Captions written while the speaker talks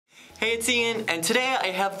Hey, it's Ian, and today I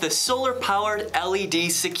have the solar-powered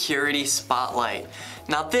LED security spotlight.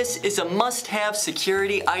 Now this is a must-have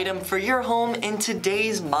security item for your home in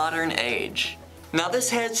today's modern age. Now this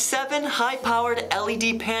has 7 high-powered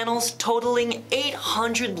LED panels totaling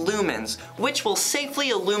 800 lumens, which will safely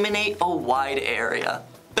illuminate a wide area.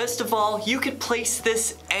 Best of all, you could place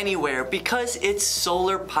this anywhere because it's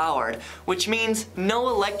solar-powered, which means no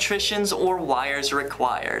electricians or wires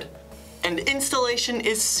required. And installation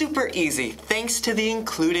is super easy thanks to the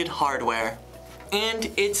included hardware.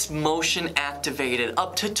 And it's motion activated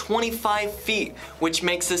up to 25 feet, which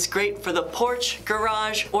makes this great for the porch,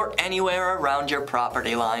 garage, or anywhere around your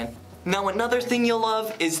property line. Now another thing you'll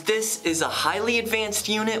love is this is a highly advanced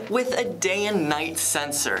unit with a day and night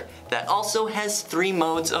sensor that also has 3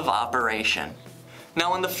 modes of operation.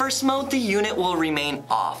 Now in the first mode, the unit will remain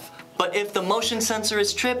off. But if the motion sensor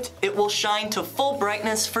is tripped, it will shine to full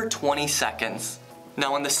brightness for 20 seconds.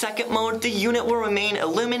 Now in the second mode, the unit will remain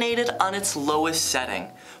illuminated on its lowest setting.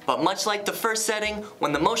 But much like the first setting,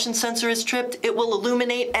 when the motion sensor is tripped, it will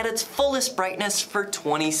illuminate at its fullest brightness for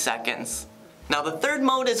 20 seconds. Now the third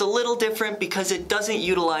mode is a little different because it doesn't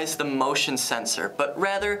utilize the motion sensor, but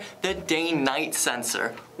rather the day-night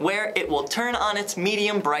sensor, where it will turn on its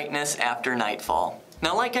medium brightness after nightfall.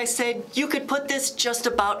 Now like I said, you could put this just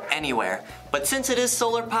about anywhere, but since it is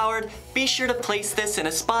solar powered, be sure to place this in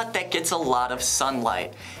a spot that gets a lot of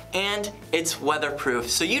sunlight. And it's weatherproof,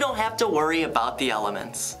 so you don't have to worry about the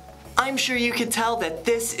elements. I'm sure you can tell that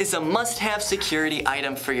this is a must-have security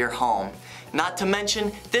item for your home. Not to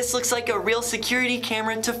mention, this looks like a real security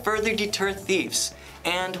camera to further deter thieves.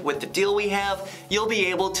 And with the deal we have, you'll be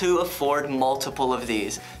able to afford multiple of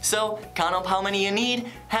these. So count up how many you need,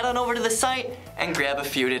 head on over to the site, and grab a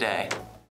few today.